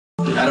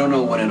I don't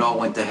know when it all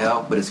went to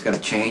hell, but it's got to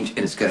change, and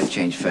it's got to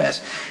change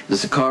fast. The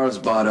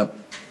Sakaras bought up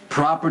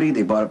property,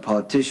 they bought up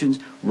politicians,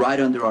 right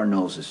under our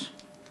noses.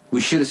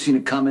 We should have seen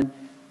it coming.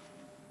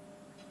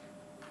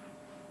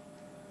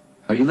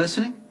 Are you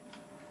listening?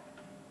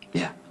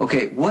 Yeah.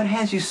 Okay, what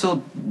has you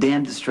so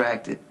damn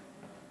distracted?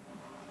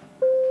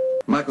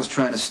 Michael's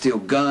trying to steal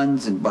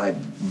guns and buy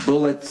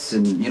bullets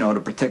and, you know, to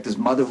protect his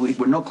mother.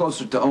 We're no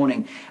closer to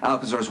owning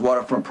Alcazar's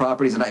waterfront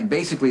properties, and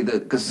basically,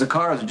 because the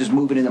Zakaras are just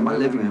moving into my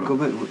living room. Go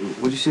back.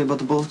 What did you say about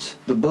the bullets?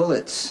 The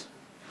bullets.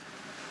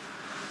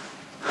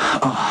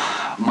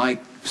 Oh,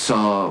 Mike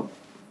saw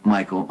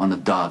Michael on the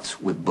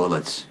docks with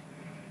bullets.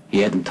 He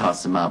hadn't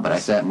tossed them out, but I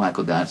sat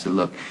Michael down and said,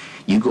 look,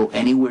 you go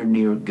anywhere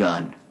near a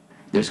gun,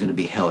 there's going to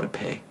be hell to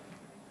pay.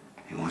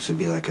 He wants to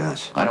be like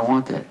us. I don't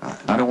want that.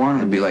 I don't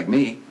want him to be like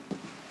me.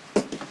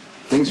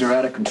 Things are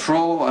out of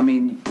control. I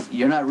mean,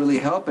 you're not really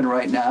helping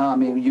right now. I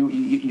mean,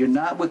 you're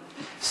not with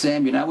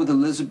Sam. You're not with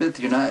Elizabeth.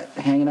 You're not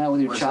hanging out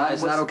with your child.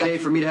 It's not okay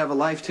for me to have a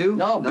life, too?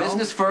 No,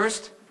 business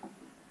first.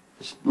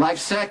 Life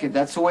second.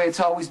 That's the way it's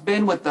always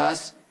been with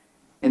us,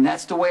 and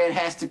that's the way it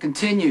has to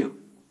continue.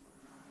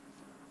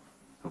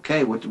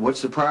 Okay,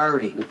 what's the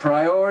priority? The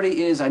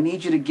priority is I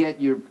need you to get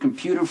your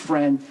computer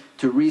friend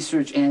to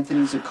research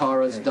Anthony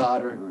Zakara's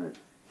daughter. All right.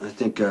 I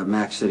think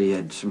Max said he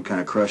had some kind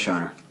of crush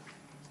on her.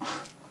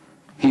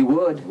 He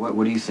would.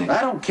 What do you think? I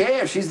don't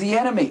care. She's the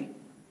enemy.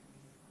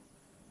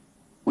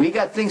 We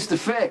got things to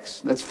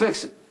fix. Let's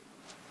fix it.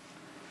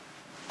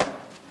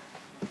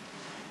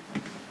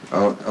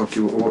 Oh, okay.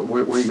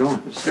 Where are you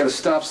going? Just got to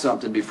stop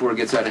something before it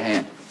gets out of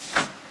hand.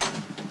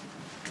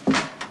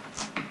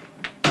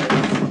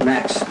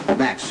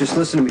 Max, just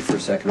listen to me for a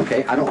second,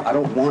 okay? I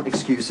don't want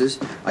excuses.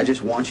 I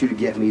just want you to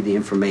get me the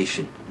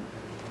information.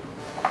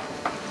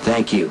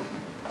 Thank you.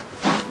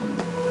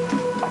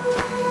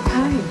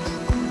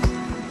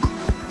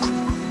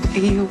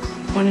 You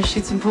want to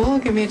shoot some pool?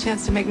 Give me a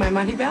chance to make my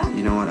money back?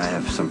 You know what? I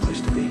have someplace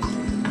to be.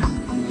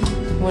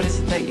 What is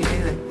it that you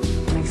do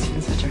that makes you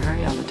in such a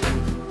hurry all the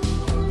time?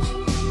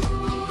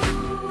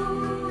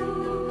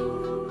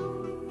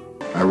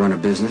 I run a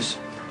business.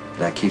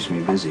 That keeps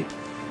me busy.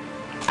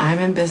 I'm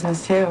in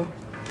business, too.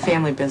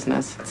 Family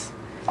business. It's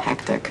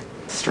hectic,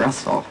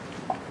 stressful,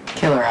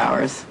 killer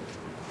hours.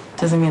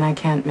 Doesn't mean I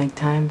can't make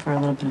time for a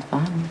little bit of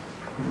fun.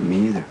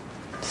 Me either.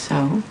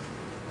 So,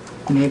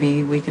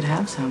 maybe we could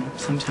have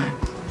sometime.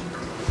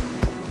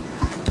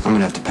 I'm gonna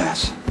have to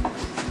pass.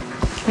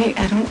 Wait,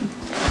 I don't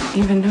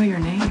even know your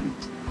name.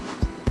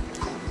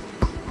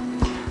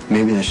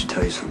 Maybe I should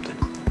tell you something.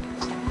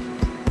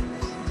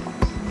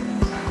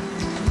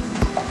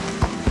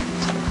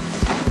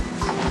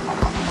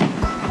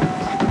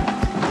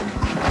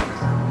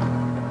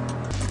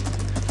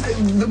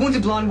 The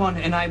wounded blonde one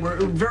and I were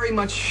very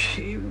much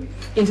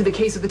into the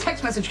case of the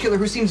text message killer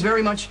who seems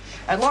very much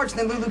at large.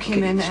 Then Lulu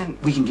came in and...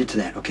 We can get to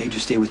that, okay?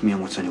 Just stay with me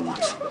on what Sonny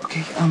wants.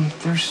 Okay,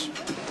 there's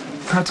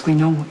practically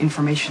no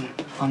information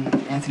on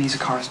Anthony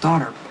Zakara's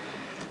daughter.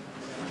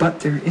 But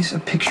there is a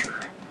picture.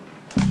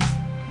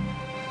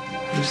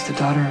 It is the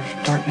daughter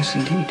of darkness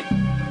indeed.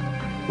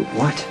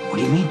 What? What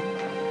do you mean?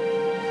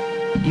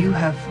 You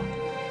have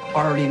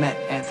already met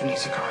Anthony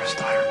Zakara's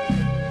daughter.